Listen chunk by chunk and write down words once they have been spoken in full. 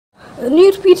The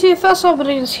new PTFS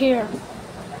update is here.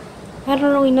 I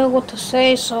don't really know what to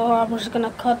say, so I'm just gonna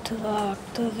cut to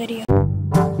the video.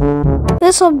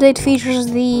 This update features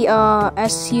the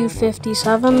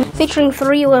Su-57, featuring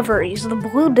 3 liveries. The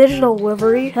blue digital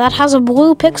livery, that has a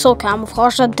blue pixel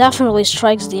camouflage that definitely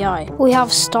strikes the eye. We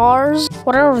have stars,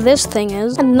 whatever this thing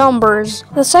is, and numbers.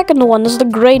 The second one is the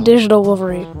gray digital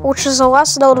livery, which is a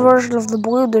less known version of the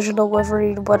blue digital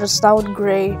livery, but it's now in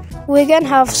gray. We again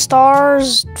have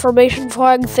stars, formation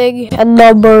flag thing, and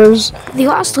numbers. The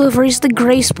last livery is the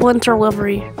gray splinter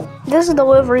livery. This is the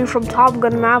livery from Top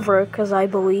Gun Maverick, as I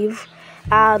believe.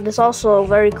 And it's also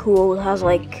very cool. It has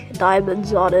like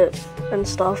diamonds on it and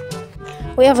stuff.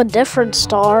 We have a different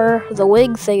star, the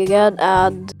wing thing again,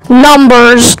 and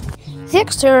numbers. The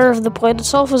exterior of the plane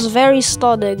itself is very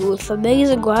stunning, with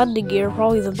amazing landing gear,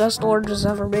 probably the best oranges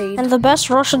ever made, and the best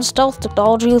Russian stealth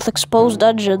technology with exposed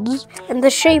engines, and the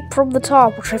shape from the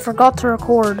top, which I forgot to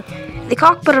record. The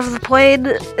cockpit of the plane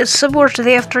is similar to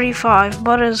the F-35,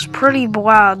 but is pretty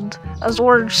bland. As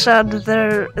Orange said,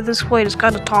 this plane is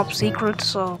kind of top secret,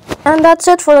 so... And that's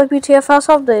it for the PTFS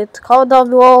update. Comment down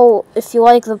below if you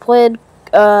like the plane,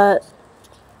 and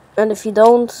if you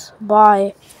don't,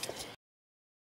 bye.